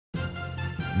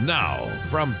Now,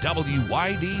 from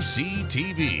WYDC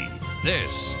TV,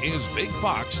 this is Big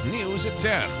Fox News at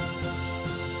 10.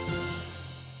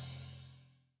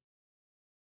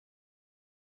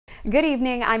 Good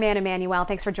evening, I'm Ann Emanuel.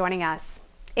 Thanks for joining us.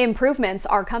 Improvements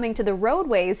are coming to the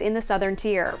roadways in the southern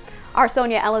tier. Our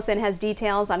Sonia Ellison has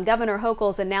details on Governor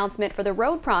Hochul's announcement for the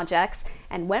road projects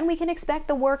and when we can expect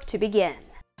the work to begin.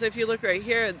 So if you look right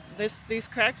here, these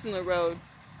cracks in the road,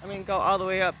 go all the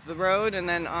way up the road, and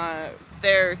then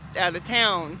there out of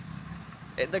town,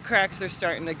 the cracks are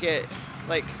starting to get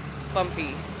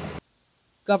bumpy.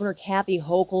 Governor Kathy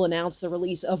Hochul announced the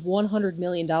release of $100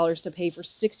 million to pay for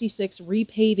 66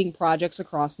 repaving projects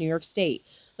across New York State.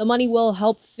 The money will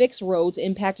help fix roads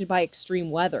impacted by extreme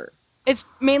weather. It's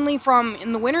mainly from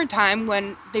in the wintertime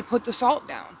when they put the salt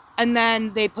down, and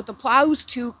then they put the plows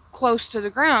too close to the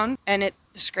ground and it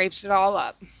scrapes it all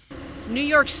up. New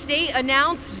York State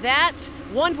announced that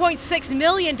 $1.6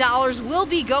 million will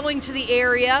be going to the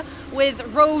area, with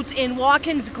roads in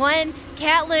Watkins Glen,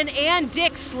 Catlin, and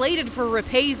Dix slated for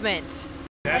repavement.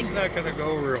 That's not going to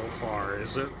go real far,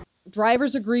 is it?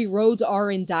 Drivers agree roads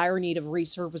are in dire need of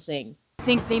resurfacing. I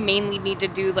think they mainly need to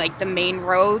do the main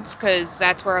roads because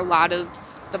that's where a lot of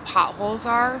the potholes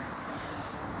are.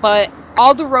 But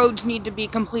all the roads need to be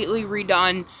completely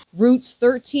redone. Routes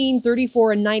 13,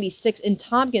 34, and 96 in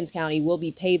Tompkins County will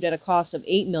be paved at a cost of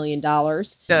 $8 million.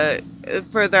 The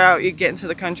further out you get into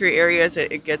the country areas,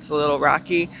 it gets a little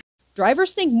rocky.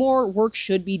 Drivers think more work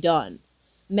should be done.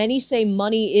 Many say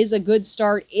money is a good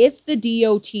start if the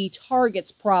DOT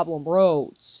targets problem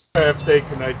roads. If they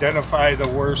can identify the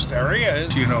worst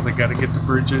areas, they got to get the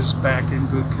bridges back in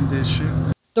good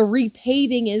condition. The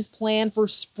repaving is planned for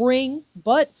spring,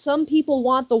 but some people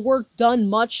want the work done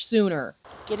much sooner.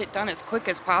 Get it done as quick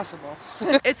as possible.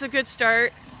 It's a good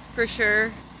start, for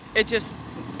sure. It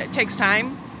takes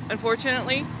time,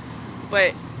 unfortunately,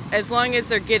 but as long as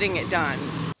they're getting it done.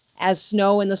 As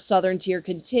snow in the southern tier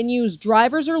continues,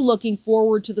 drivers are looking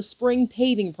forward to the spring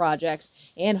paving projects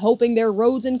and hoping their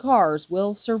roads and cars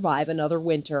will survive another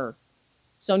winter.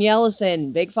 Sonia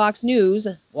Ellison, Big Fox News,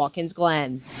 Watkins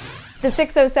Glen. The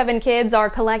 607 kids are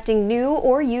collecting new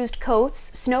or used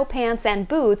coats, snow pants, and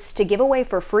boots to give away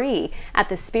for free at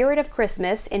the Spirit of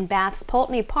Christmas in Bath's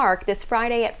Pulteney Park this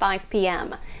Friday at 5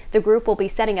 p.m. The group will be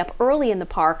setting up early in the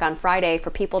park on Friday for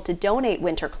people to donate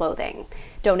winter clothing.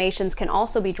 Donations can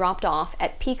also be dropped off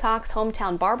at Peacock's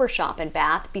Hometown Barbershop in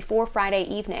Bath before Friday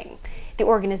evening. The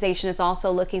organization is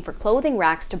also looking for clothing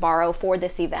racks to borrow for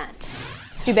this event.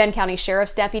 Steuben County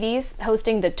Sheriff's deputies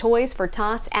hosting the Toys for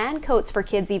Tots and Coats for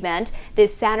Kids event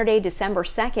this Saturday, December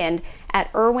 2nd at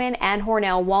Irwin and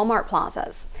Hornell Walmart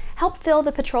plazas. Help fill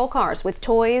the patrol cars with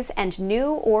toys and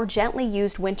new or gently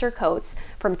used winter coats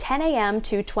from 10 a.m.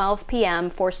 to 12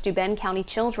 p.m. for Steuben County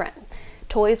children.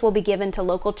 Toys will be given to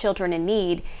local children in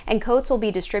need, and coats will be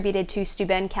distributed to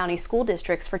Steuben County school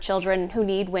districts for children who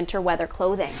need winter weather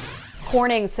clothing.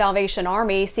 Corning's Salvation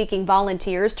Army seeking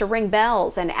volunteers to ring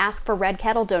bells and ask for Red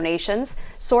Kettle donations,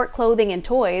 sort clothing and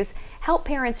toys, help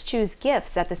parents choose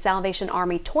gifts at the Salvation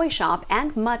Army Toy Shop,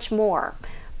 and much more.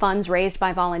 Funds raised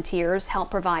by volunteers help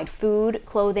provide food,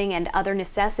 clothing, and other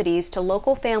necessities to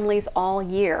local families all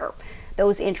year.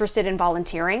 Those interested in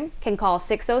volunteering can call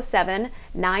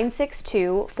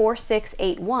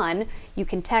 607-962-4681. You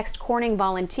can text Corning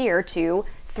Volunteer to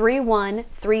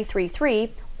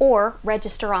 31333 or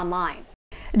register online.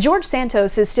 George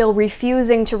Santos is still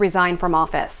refusing to resign from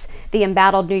office. The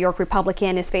embattled New York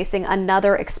Republican is facing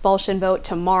another expulsion vote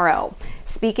tomorrow.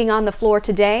 Speaking on the floor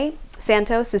today,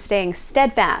 Santos is staying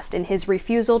steadfast in his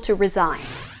refusal to resign.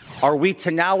 Are we to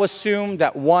now assume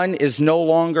that one is no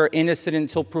longer innocent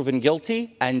until proven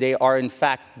guilty, and they are in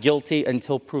fact guilty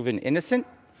until proven innocent?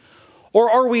 Or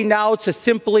are we now to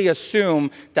simply assume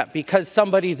that because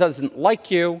somebody doesn't like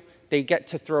you, they get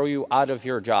to throw you out of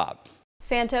your job?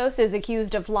 Santos is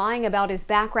accused of lying about his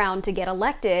background to get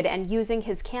elected and using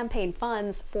his campaign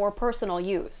funds for personal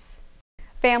use.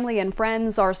 Family and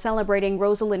friends are celebrating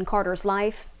Rosalynn Carter's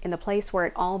life in the place where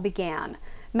it all began.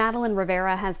 Madeline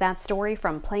Rivera has that story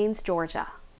from Plains, Georgia.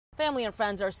 Family and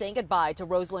friends are saying goodbye to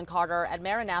Rosalynn Carter at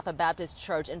Maranatha Baptist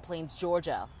Church in Plains,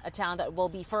 Georgia, a town that will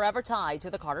be forever tied to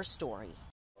the Carter story.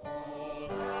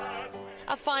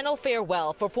 A final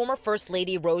farewell for former First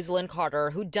Lady Rosalynn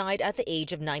Carter, who died at the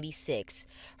age of 96.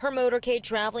 Her motorcade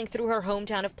traveling through her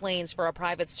hometown of Plains for a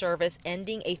private service,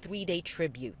 ending a 3-day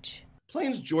tribute.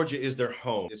 Plains, Georgia is their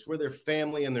home. It's where their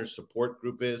family and their support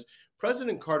group is.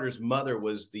 President Carter's mother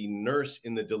was the nurse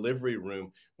in the delivery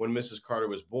room when Mrs. Carter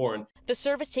was born. The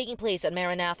service taking place at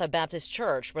Maranatha Baptist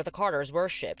Church, where the Carters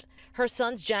worshipped. Her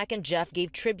sons Jack and Jeff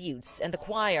gave tributes, and the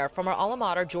choir from her alma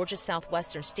mater, Georgia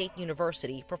Southwestern State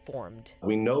University, performed.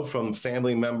 We know from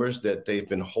family members that they've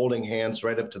been holding hands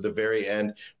right up to the very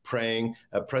end, praying.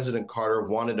 President Carter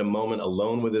wanted a moment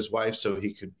alone with his wife so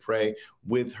he could pray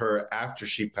with her after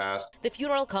she passed. The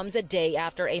funeral comes a day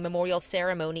after a memorial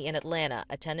ceremony in Atlanta,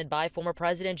 attended by former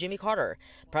President Jimmy Carter,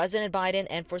 President Biden,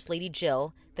 and First Lady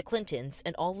Jill, the Clintons,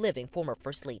 and all living former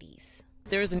First Ladies.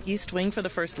 There is an East Wing for the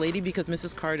First Lady because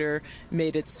Mrs. Carter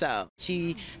made it so.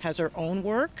 She has her own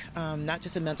work, not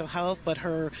just in mental health, but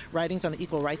her writings on the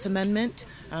Equal Rights Amendment,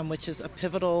 which is a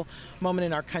pivotal moment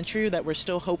in our country that we're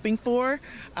still hoping for.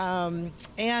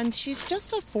 And she's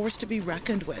just a force to be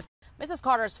reckoned with. Mrs.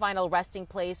 Carter's final resting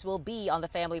place will be on the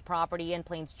family property in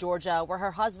Plains, Georgia, where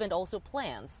her husband also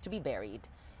plans to be buried.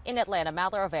 In Atlanta,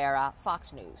 Mallory Rivera,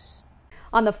 Fox News.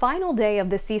 On the final day of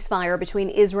the ceasefire between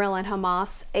Israel and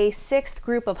Hamas, a sixth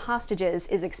group of hostages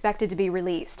is expected to be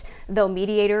released, though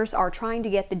mediators are trying to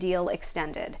get the deal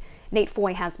extended. Nate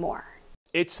Foy has more.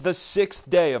 It's the sixth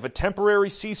day of a temporary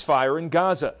ceasefire in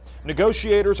Gaza.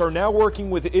 Negotiators are now working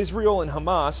with Israel and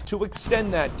Hamas to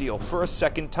extend that deal for a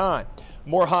second time.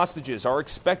 More hostages are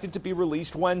expected to be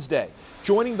released Wednesday,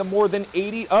 joining the more than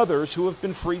 80 others who have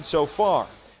been freed so far.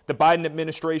 The Biden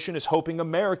administration is hoping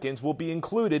Americans will be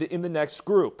included in the next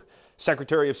group.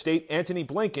 Secretary of State Antony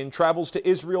Blinken travels to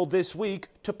Israel this week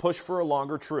to push for a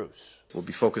longer truce. We'll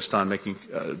be focused on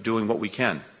doing what we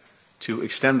can to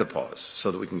extend the pause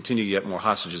so that we continue to get more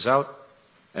hostages out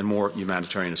and more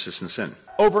humanitarian assistance in.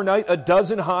 Overnight, a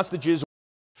dozen hostages.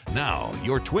 Now,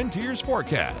 your Twin Tiers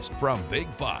forecast from Big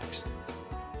Fox.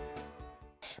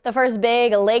 The first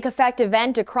big lake effect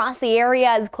event across the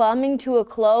area is coming to a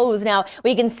close. Now,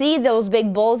 we can see those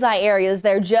big bullseye areas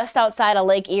there just outside of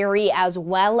Lake Erie as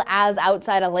well as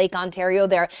outside of Lake Ontario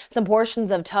there. Some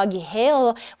portions of Tug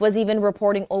Hill was even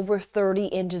reporting over 30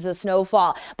 inches of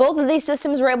snowfall. Both of these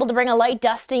systems were able to bring a light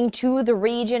dusting to the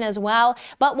region as well.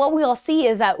 But what we'll see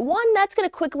is that one, that's going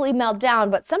to quickly melt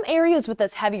down, but some areas with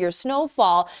this heavier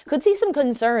snowfall could see some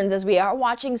concerns as we are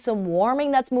watching some warming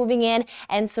that's moving in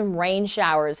and some rain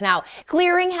showers. Now,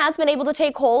 clearing has been able to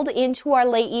take hold into our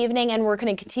late evening, and we're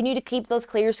going to continue to keep those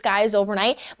clear skies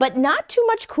overnight, but not too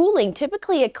much cooling.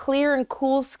 Typically, a clear and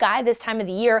cool sky this time of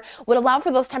the year would allow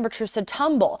for those temperatures to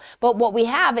tumble. But what we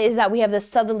have is that we have this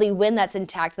southerly wind that's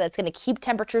intact that's going to keep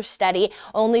temperatures steady,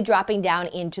 only dropping down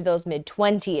into those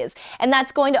mid-20s. And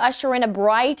that's going to usher in a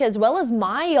bright as well as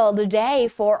mild day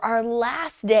for our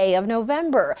last day of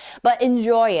November. But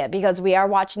enjoy it, because we are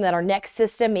watching that our next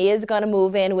system is going to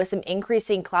move in with some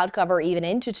increasing cloud cover even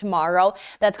into tomorrow.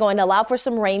 That's going to allow for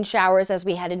some rain showers as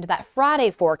we head into that Friday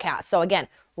forecast. So again,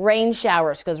 rain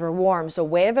showers because we're warm. So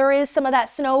where there is some of that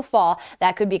snowfall,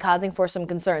 that could be causing for some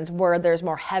concerns. Where there's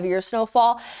more heavier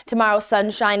snowfall, tomorrow's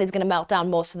sunshine is going to melt down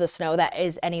most of the snow that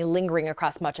is any lingering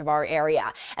across much of our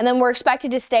area. And then we're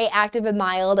expected to stay active and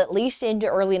mild at least into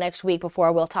early next week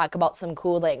before we'll talk about some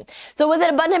cooling. So with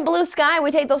an abundant blue sky,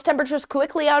 we take those temperatures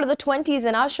quickly out of the 20s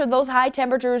and usher those high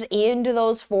temperatures into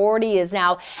those 40s.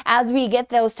 Now, as we get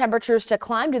those temperatures to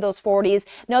climb to those 40s,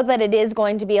 note that it is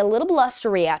going to be a little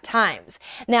blustery at times.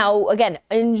 Now, again,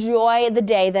 enjoy the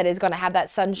day that is going to have that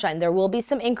sunshine. There will be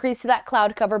some increase to that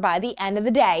cloud cover by the end of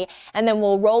the day, and then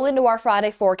we'll roll into our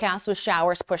Friday forecast with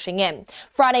showers pushing in.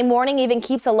 Friday morning even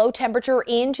keeps a low temperature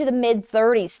into the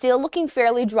mid-30s, still looking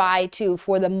fairly dry too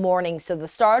for the morning. So the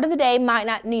start of the day might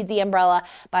not need the umbrella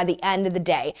by the end of the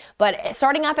day, but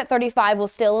starting off at 35 will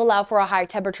still allow for our high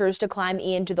temperatures to climb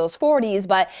into those 40s.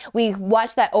 But we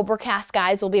watch that overcast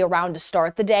skies will be around to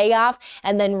start the day off,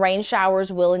 and then rain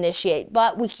showers will initiate.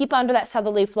 But we keep under that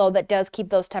southerly flow that does keep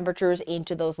those temperatures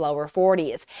into those lower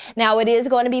 40s. Now, it is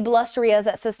going to be blustery as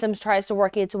that system tries to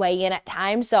work its way in at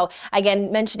times. So again,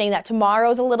 mentioning that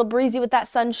tomorrow's a little breezy with that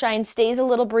sunshine, stays a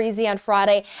little breezy on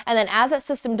Friday. And then as that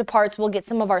system departs, we'll get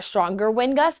some of our stronger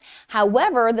wind gusts.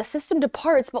 However, the system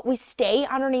departs, but we stay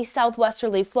underneath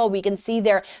southwesterly flow. We can see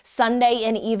there Sunday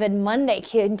and even Monday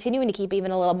continuing to keep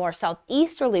even a little more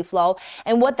southeasterly flow.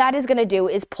 And what that is going to do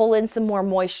is pull in some more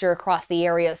moisture across the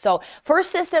area. So first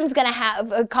system's going to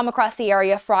have come across the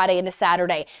area Friday into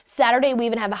Saturday. Saturday, we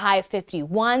even have a high of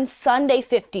 51. Sunday,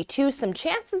 52. Some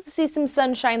chances to see some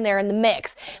sunshine there in the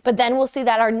mix. But then we'll see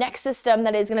that our next system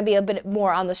that is going to be a bit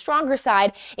more on the stronger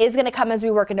side is going to come as we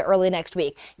work into early next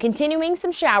week. Continuing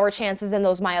some shower chances in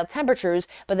those mild temperatures,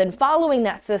 but then following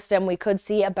that system, we could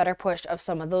see a better push of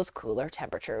some of those cooler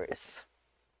temperatures.